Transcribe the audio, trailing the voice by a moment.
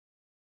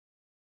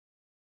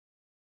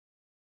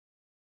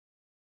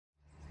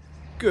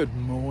Good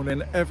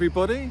morning,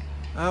 everybody.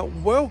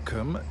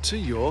 Welcome to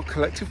your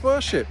collective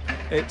worship.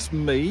 It's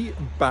me,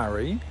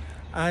 Barry,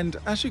 and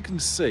as you can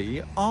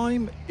see,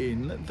 I'm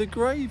in the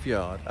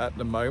graveyard at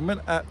the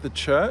moment at the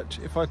church.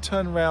 If I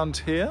turn around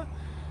here,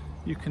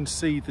 you can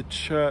see the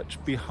church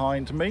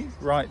behind me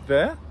right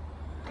there.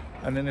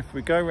 And then if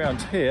we go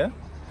around here,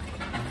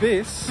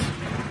 this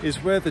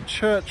is where the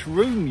church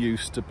room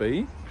used to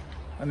be,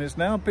 and it's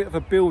now a bit of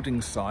a building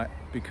site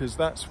because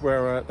that's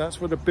where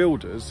the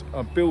builders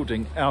are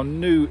building our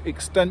new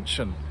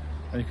extension.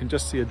 And you can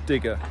just see a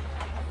digger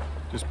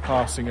just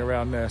passing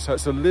around there. So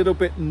it's a little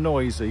bit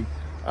noisy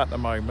at the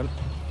moment.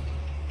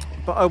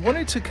 But I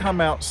wanted to come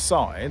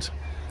outside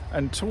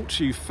and talk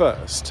to you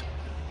first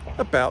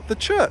about the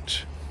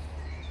church.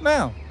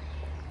 Now,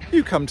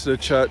 you come to the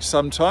church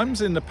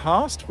sometimes in the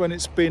past when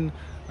it's been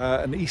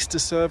an Easter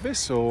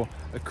service or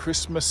a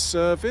Christmas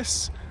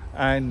service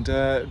and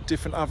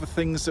different other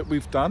things that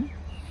we've done.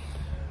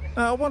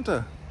 Now I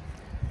wonder,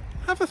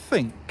 have a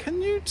think,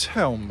 can you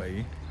tell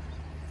me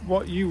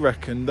what you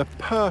reckon the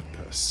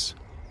purpose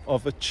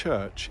of a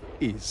church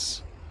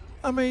is?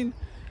 I mean,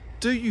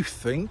 do you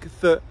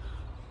think that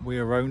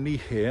we're only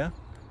here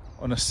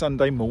on a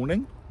Sunday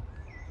morning?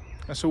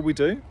 That's all we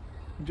do?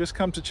 We just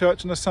come to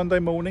church on a Sunday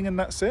morning and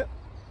that's it?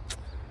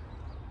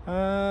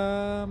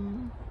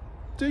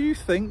 Do you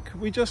think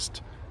we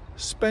just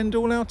spend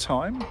all our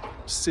time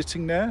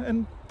sitting there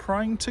and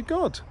praying to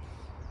God?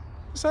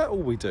 Is that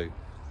all we do?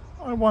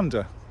 I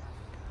wonder.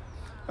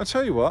 I'll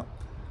tell you what,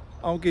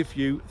 I'll give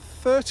you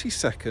 30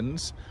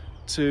 seconds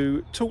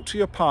to talk to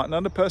your partner,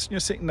 the person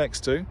you're sitting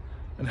next to,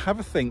 and have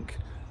a think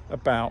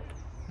about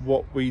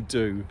what we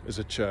do as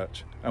a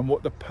church and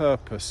what the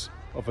purpose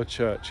of a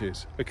church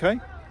is,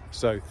 okay?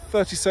 So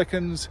 30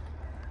 seconds,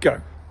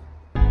 go.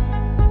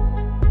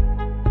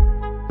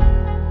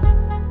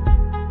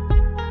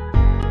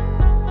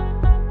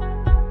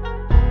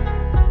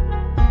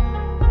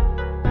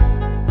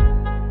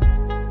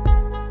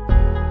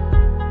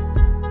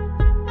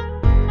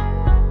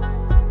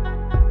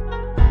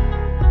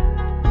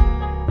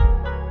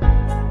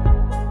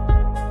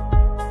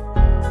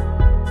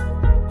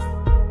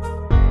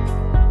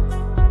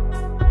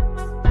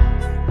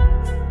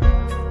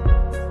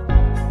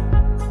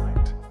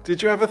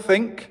 Did you ever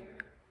think?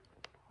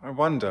 I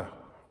wonder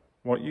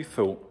what you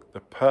thought the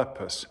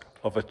purpose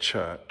of a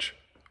church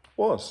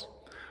was.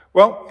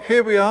 Well,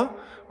 here we are.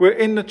 We're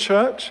in the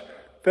church.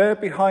 There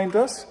behind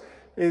us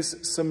is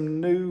some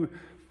new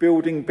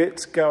building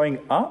bits going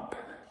up.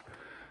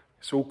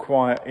 It's all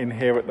quiet in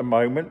here at the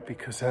moment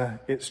because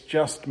it's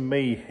just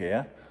me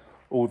here,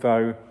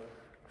 although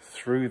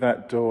through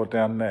that door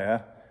down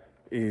there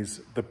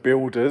is the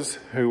builders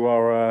who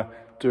are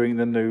doing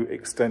the new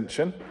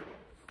extension.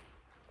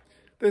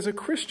 There's a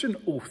Christian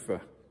author,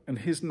 and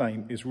his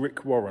name is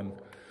Rick Warren,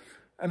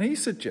 and he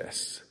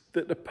suggests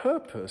that the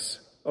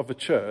purpose of a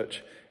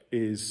church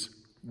is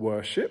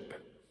worship,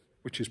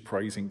 which is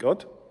praising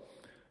God,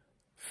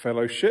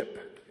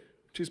 fellowship,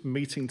 which is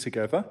meeting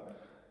together,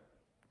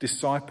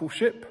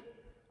 discipleship,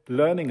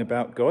 learning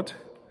about God,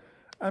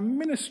 and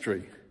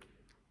ministry,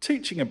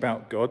 teaching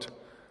about God,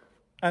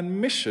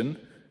 and mission,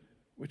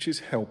 which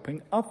is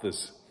helping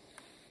others.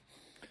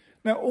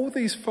 Now, all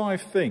these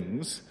 5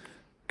 things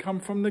come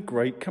from the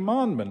Great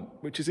Commandment,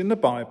 which is in the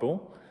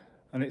Bible,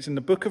 and it's in the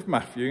book of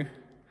Matthew,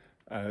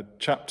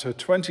 chapter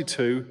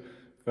 22,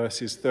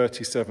 verses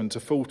 37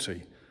 to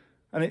 40.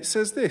 And it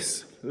says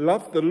this: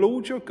 love the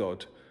Lord your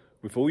God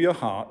with all your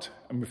heart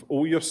and with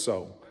all your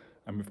soul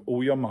and with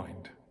all your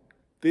mind.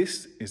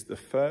 This is the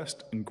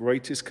first and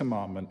greatest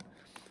commandment.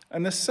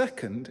 And the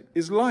second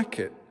is like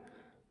it: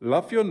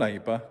 love your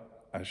neighbour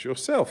as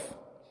yourself.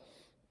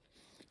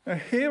 Now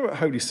here at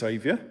Holy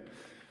Saviour,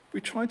 we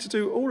try to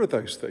do all of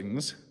those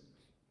things,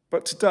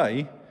 but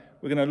today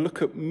we're going to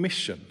look at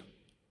mission,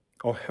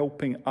 or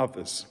helping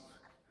others.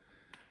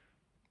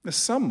 Now,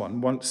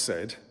 someone once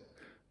said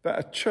that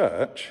a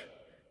church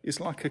is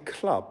like a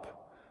club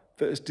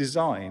that is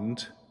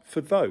designed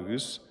for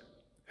those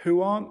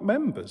who aren't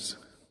members.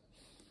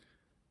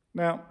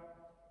 Now,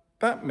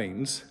 that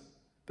means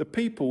the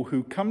people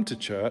who come to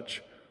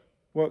church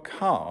work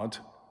hard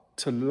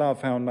to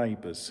love our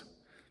neighbours.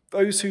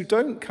 Those who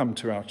don't come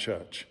to our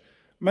church,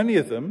 many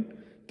of them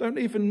don't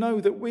even know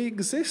that we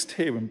exist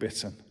here in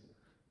Bitterne,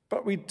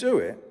 but we do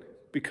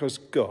it because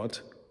God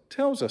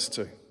tells us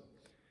to.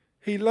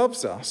 He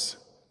loves us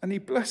and he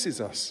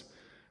blesses us,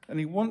 and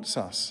he wants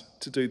us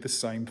to do the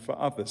same for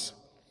others.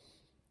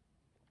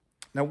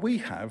 Now we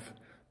have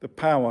the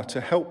power to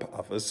help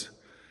others,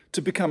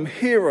 to become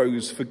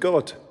heroes for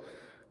God.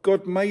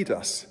 God made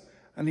us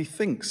and he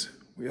thinks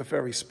we are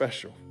very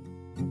special.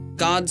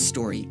 God's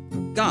story.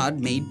 God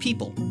made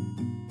people.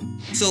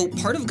 So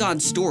part of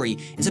God's story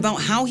is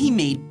about how he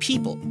made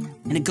people,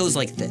 and it goes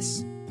like this.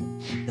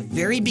 The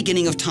very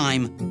beginning of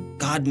time,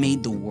 God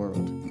made the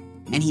world,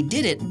 and he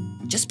did it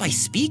just by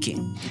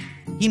speaking.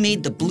 He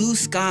made the blue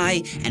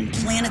sky and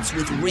planets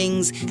with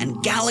rings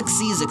and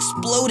galaxies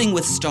exploding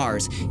with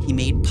stars. He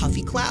made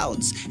puffy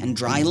clouds and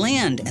dry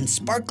land and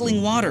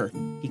sparkling water.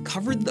 He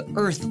covered the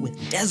earth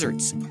with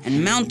deserts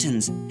and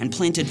mountains and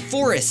planted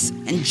forests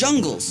and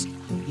jungles.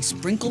 He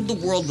sprinkled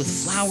the world with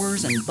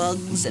flowers and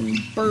bugs and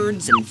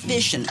birds and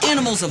fish and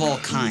animals of all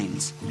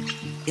kinds.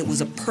 It was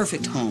a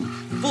perfect home,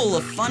 full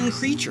of fun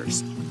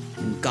creatures.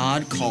 And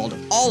God called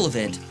all of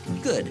it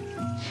good.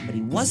 But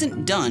he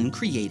wasn't done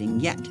creating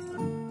yet.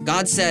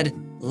 God said,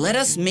 "Let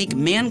us make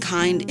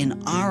mankind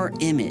in our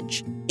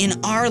image, in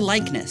our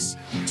likeness,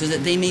 so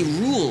that they may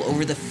rule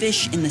over the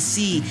fish in the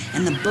sea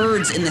and the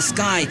birds in the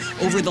sky,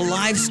 over the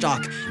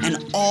livestock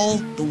and all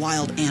the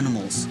wild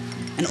animals,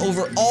 and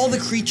over all the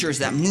creatures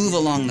that move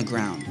along the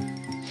ground."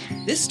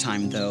 This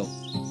time, though,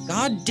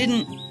 God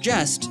didn't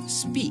just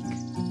speak.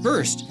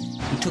 First,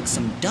 he took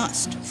some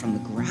dust from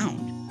the ground.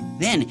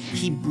 Then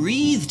he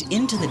breathed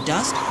into the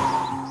dust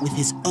with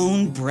his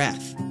own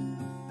breath.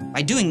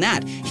 By doing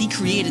that, he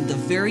created the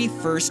very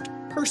first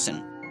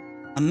person,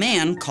 a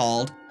man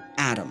called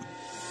Adam.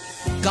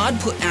 God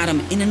put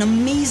Adam in an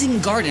amazing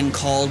garden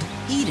called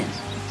Eden.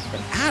 But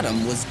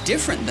Adam was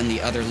different than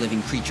the other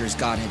living creatures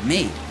God had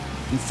made.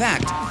 In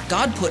fact,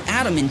 God put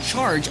Adam in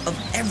charge of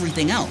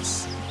everything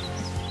else.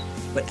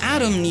 But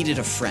Adam needed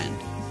a friend.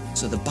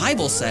 So the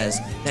Bible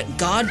says that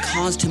God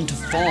caused him to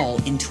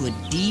fall into a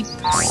deep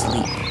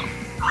sleep.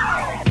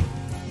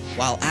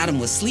 While Adam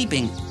was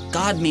sleeping,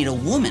 God made a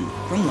woman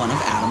from one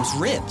of Adam's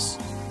ribs.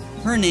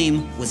 Her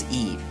name was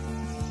Eve.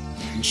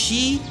 And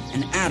she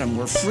and Adam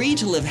were free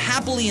to live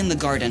happily in the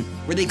garden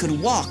where they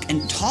could walk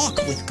and talk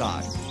with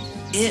God.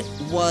 It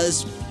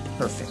was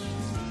perfect.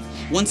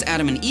 Once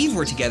Adam and Eve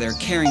were together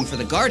caring for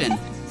the garden,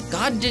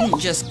 God didn't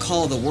just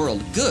call the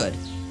world good,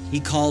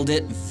 he called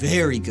it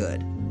very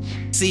good.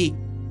 See,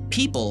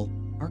 people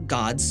are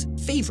God's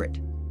favorite.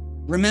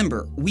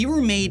 Remember, we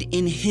were made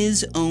in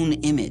his own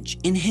image,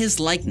 in his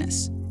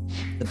likeness.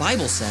 The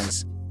Bible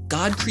says,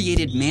 God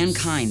created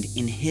mankind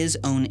in his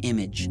own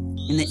image.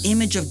 In the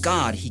image of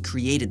God, he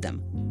created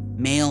them.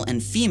 Male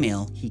and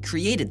female, he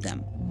created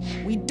them.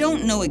 We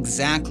don't know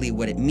exactly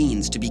what it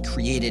means to be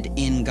created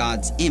in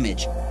God's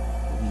image.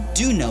 But we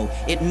do know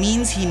it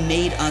means he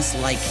made us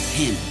like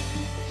him.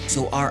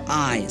 So our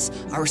eyes,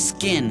 our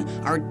skin,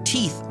 our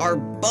teeth, our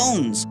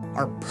bones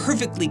are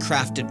perfectly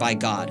crafted by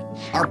God.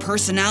 Our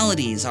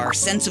personalities, our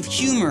sense of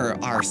humor,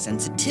 our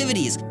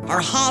sensitivities, our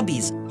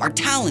hobbies, our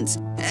talents,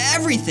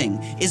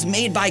 everything is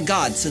made by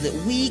God so that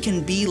we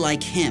can be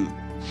like him.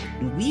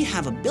 And we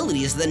have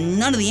abilities that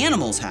none of the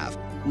animals have.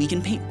 We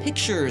can paint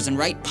pictures and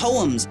write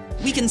poems.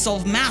 We can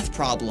solve math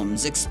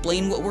problems,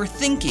 explain what we're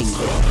thinking,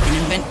 and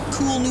invent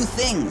cool new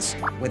things.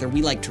 Whether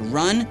we like to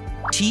run,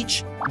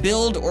 teach,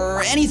 build,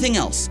 or anything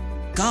else,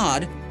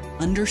 God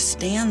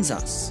understands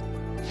us.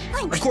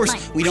 Of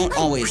course, we don't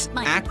always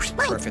act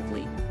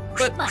perfectly,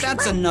 but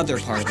that's another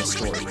part of the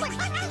story.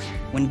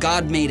 When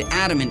God made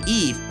Adam and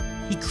Eve,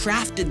 he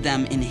crafted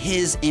them in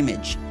his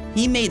image.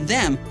 He made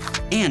them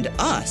and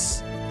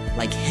us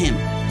like him.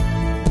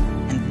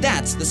 And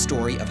that's the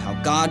story of how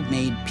God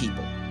made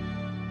people.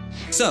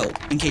 So,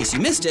 in case you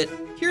missed it,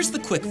 here's the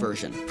quick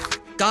version.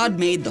 God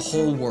made the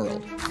whole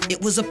world. It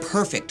was a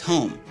perfect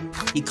home.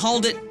 He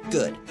called it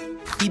good.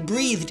 He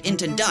breathed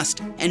into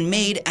dust and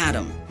made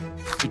Adam.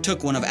 He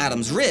took one of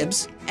Adam's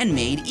ribs and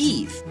made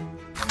Eve.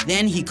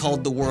 Then he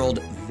called the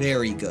world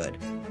very good.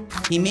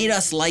 He made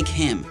us like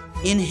him,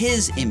 in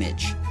his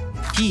image.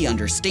 He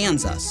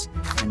understands us,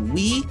 and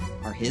we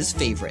are his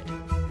favorite.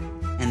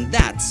 And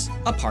that's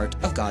a part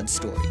of God's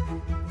story.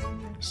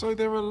 So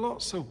there are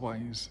lots of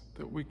ways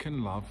that we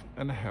can love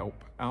and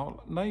help our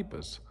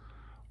neighbours.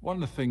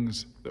 One of the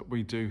things that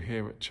we do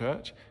here at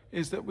church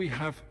is that we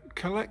have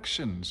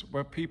collections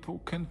where people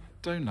can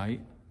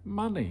donate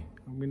money.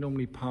 And we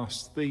normally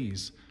pass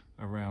these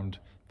around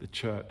the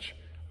church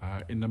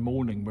in the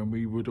morning when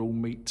we would all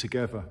meet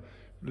together.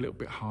 A little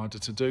bit harder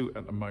to do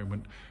at the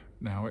moment.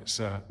 Now it's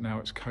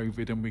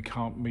COVID and we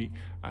can't meet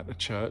at the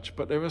church,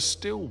 but there are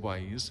still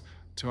ways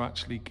to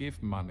actually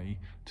give money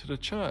to the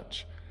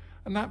church.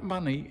 And that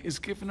money is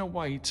given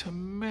away to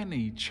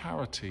many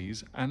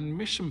charities and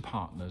mission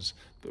partners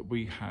that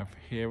we have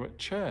here at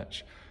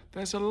church.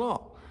 There's a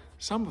lot.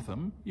 Some of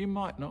them you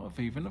might not have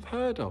even have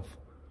heard of.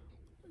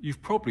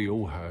 You've probably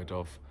all heard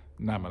of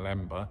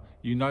Namalemba.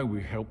 You know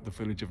we helped the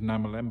village of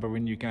Namalemba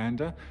in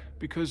Uganda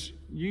because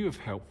you have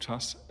helped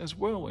us as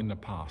well in the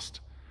past.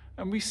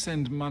 And we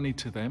send money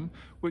to them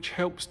which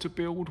helps to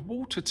build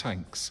water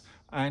tanks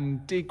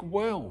and dig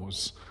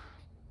wells.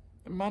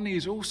 Money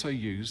is also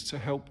used to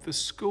help the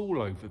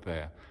school over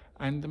there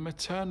and the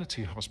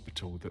maternity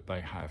hospital that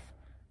they have,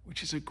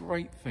 which is a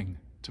great thing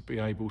to be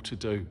able to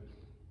do.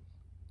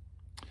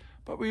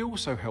 But we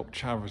also help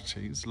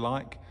charities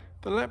like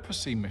the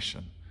Leprosy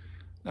Mission.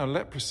 Now,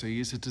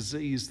 leprosy is a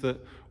disease that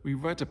we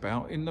read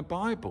about in the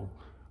Bible,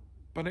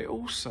 but it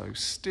also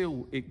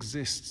still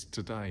exists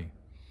today.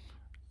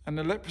 And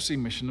the Leprosy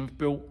Mission have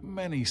built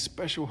many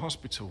special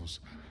hospitals.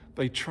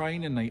 They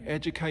train and they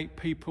educate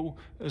people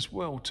as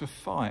well to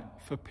fight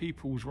for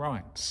people's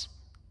rights.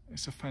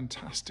 It's a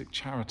fantastic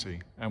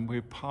charity, and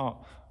we're part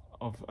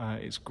of,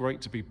 it's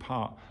great to be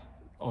part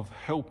of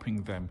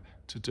helping them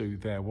to do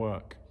their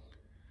work.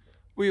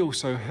 We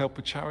also help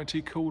a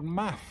charity called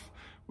MAF,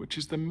 which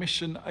is the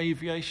Mission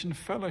Aviation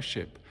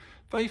Fellowship.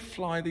 They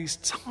fly these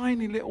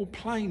tiny little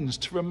planes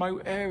to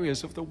remote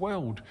areas of the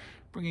world,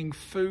 bringing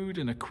food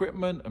and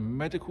equipment and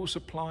medical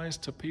supplies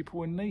to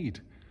people in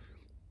need.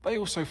 They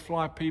also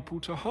fly people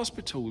to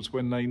hospitals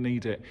when they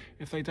need it,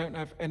 if they don't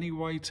have any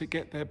way to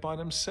get there by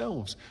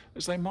themselves,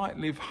 as they might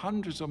live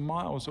hundreds of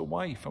miles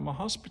away from a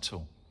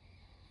hospital.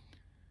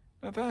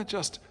 Now, they're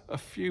just a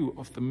few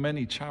of the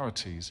many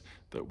charities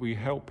that we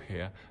help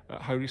here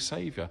at Holy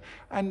Saviour.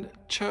 And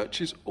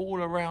churches all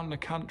around the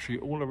country,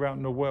 all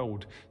around the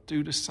world,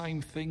 do the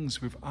same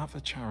things with other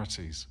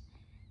charities.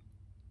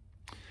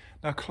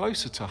 Now,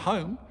 closer to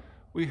home,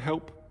 we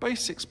help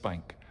Basics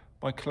Bank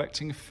by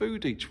collecting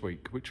food each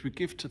week, which we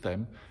give to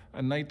them,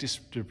 and they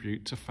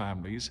distribute to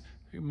families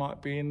who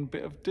might be in a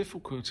bit of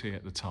difficulty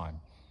at the time.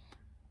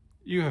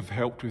 You have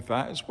helped with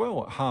that as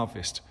well at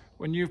Harvest,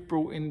 when you've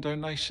brought in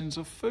donations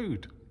of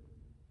food.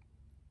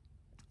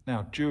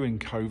 Now, during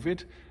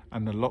COVID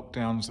and the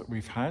lockdowns that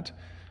we've had,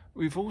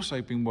 we've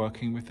also been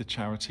working with the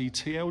charity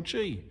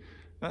TLG.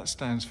 That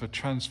stands for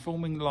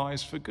Transforming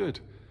Lives for Good.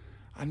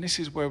 And this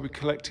is where we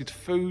collected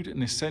food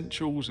and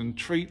essentials and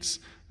treats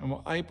and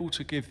were able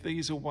to give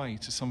these away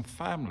to some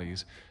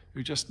families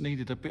who just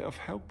needed a bit of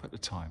help at the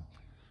time.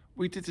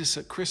 We did this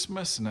at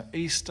Christmas and at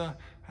Easter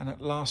and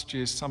at last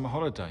year's summer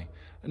holiday,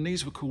 and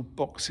these were called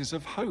Boxes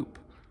of Hope.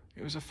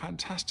 It was a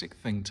fantastic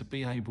thing to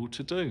be able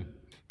to do.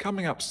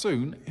 Coming up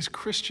soon is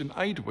Christian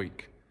Aid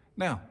Week.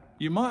 Now,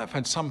 you might have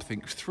had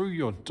something through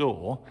your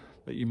door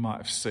that you might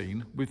have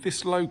seen with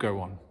this logo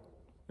on.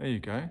 There you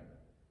go.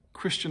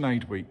 Christian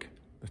Aid Week,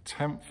 the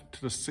 10th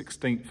to the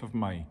 16th of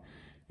May.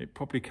 It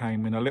probably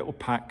came in a little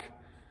pack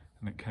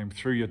and it came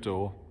through your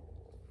door.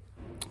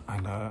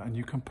 And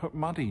you can put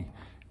money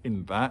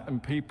in that,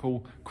 and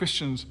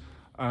Christians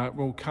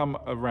will come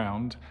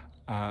around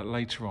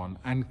later on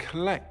and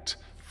collect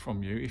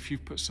from you. If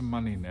you've put some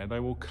money in there, they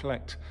will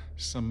collect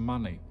some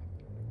money.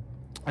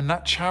 And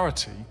that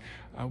charity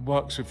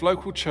works with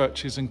local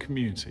churches and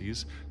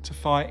communities to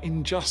fight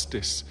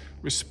injustice,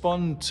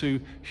 respond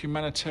to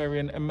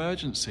humanitarian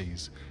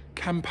emergencies,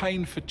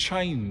 campaign for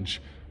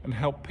change, and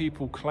help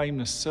people claim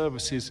the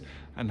services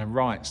and the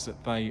rights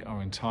that they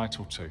are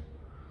entitled to.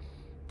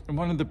 And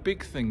one of the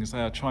big things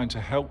they are trying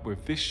to help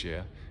with this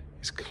year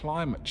is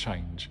climate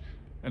change,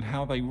 and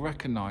how they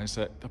recognise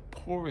that the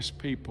poorest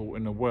people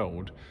in the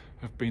world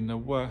have been the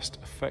worst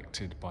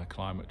affected by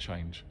climate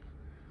change.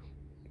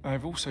 They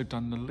have also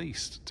done the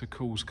least to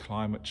cause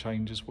climate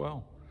change as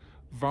well.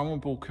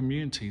 Vulnerable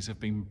communities have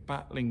been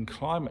battling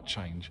climate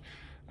change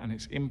and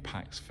its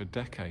impacts for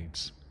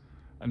decades.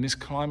 And this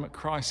climate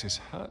crisis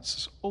hurts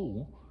us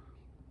all,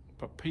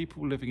 but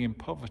people living in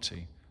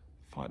poverty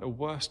fight the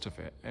worst of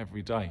it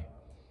every day.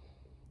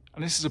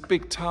 And this is a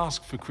big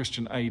task for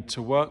Christian Aid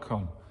to work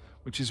on,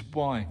 which is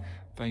why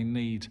they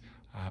need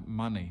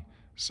money.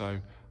 So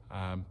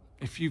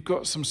if you've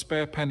got some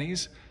spare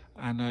pennies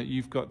and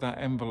you've got that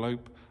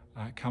envelope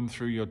come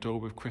through your door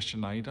with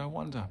Christian Aid, I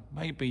wonder,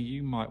 maybe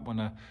you might want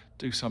to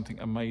do something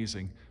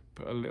amazing,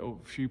 put a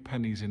few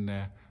pennies in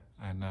there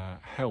and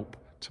help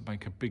to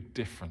make a big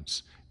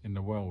difference in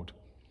the world.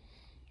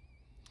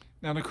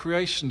 Now, the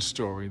creation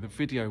story, the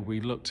video we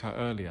looked at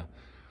earlier,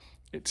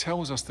 it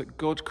tells us that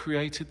God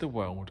created the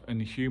world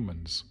and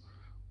humans.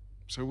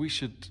 So we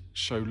should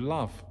show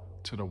love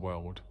to the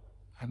world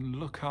and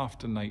look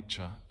after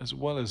nature as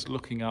well as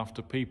looking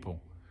after people.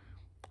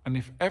 And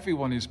if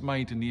everyone is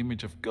made in the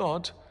image of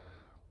God,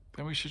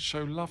 then we should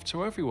show love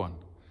to everyone,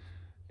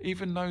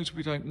 even those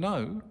we don't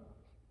know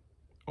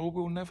or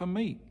will never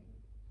meet.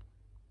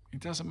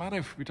 It doesn't matter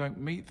if we don't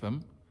meet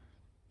them.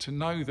 To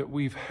know that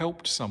we've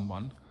helped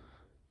someone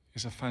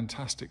is a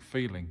fantastic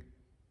feeling.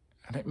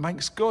 And it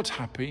makes God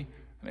happy,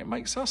 and it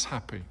makes us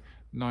happy,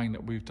 knowing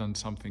that we've done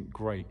something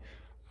great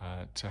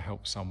to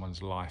help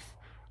someone's life,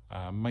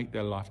 make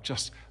their life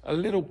just a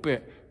little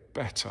bit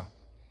better.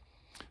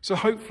 So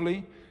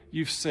hopefully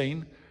you've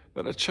seen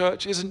that the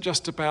church isn't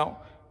just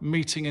about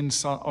meeting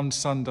on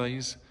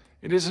Sundays.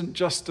 It isn't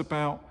just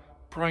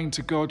about praying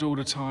to God all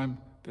the time.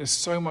 There's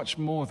so much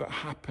more that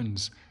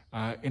happens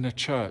in a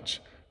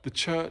church. The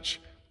church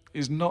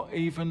is not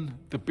even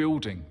the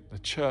building. The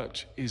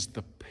church is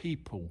the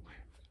people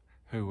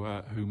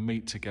who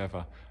meet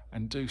together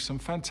and do some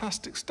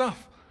fantastic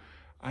stuff.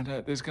 And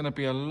there's going to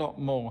be a lot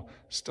more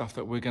stuff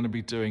that we're going to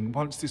be doing.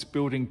 Once this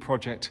building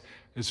project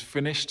is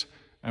finished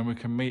and we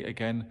can meet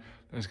again,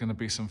 there's going to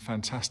be some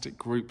fantastic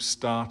groups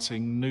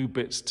starting, new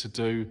bits to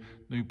do,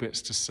 new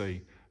bits to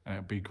see. And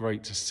it'd be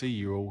great to see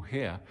you all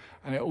here.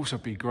 And it'll also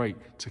be great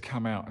to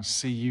come out and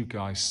see you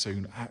guys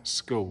soon at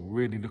school.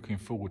 Really looking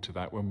forward to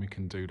that when we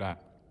can do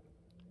that.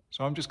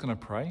 So I'm just going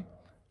to pray.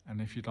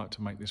 And if you'd like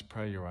to make this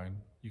prayer your own,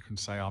 you can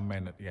say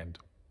amen at the end.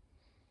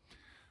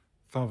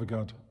 Father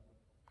God,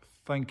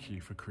 thank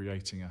you for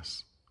creating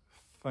us.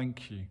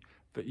 Thank you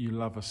that you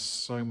love us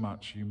so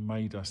much. You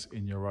made us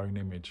in your own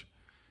image.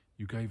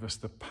 You gave us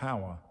the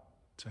power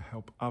to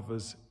help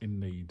others in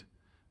need,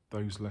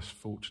 those less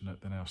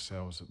fortunate than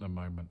ourselves at the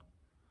moment.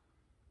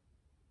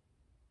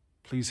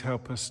 Please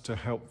help us to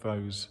help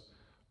those,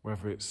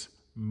 whether it's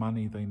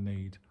money they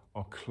need,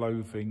 or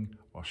clothing,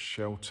 or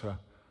shelter,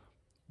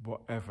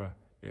 whatever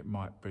it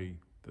might be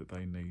that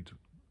they need.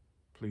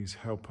 Please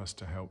help us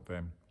to help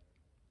them.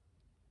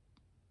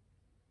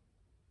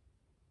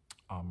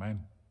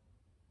 Amen.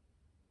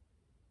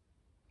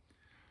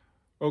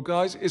 Well,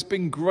 guys, it's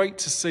been great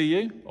to see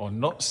you, or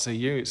not see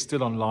you. It's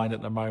still online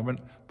at the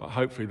moment, but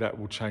hopefully that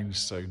will change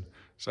soon.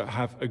 So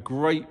have a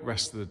great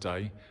rest of the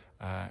day,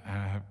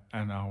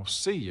 and I'll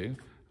see you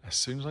as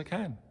soon as I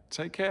can.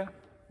 Take care.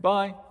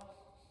 Bye.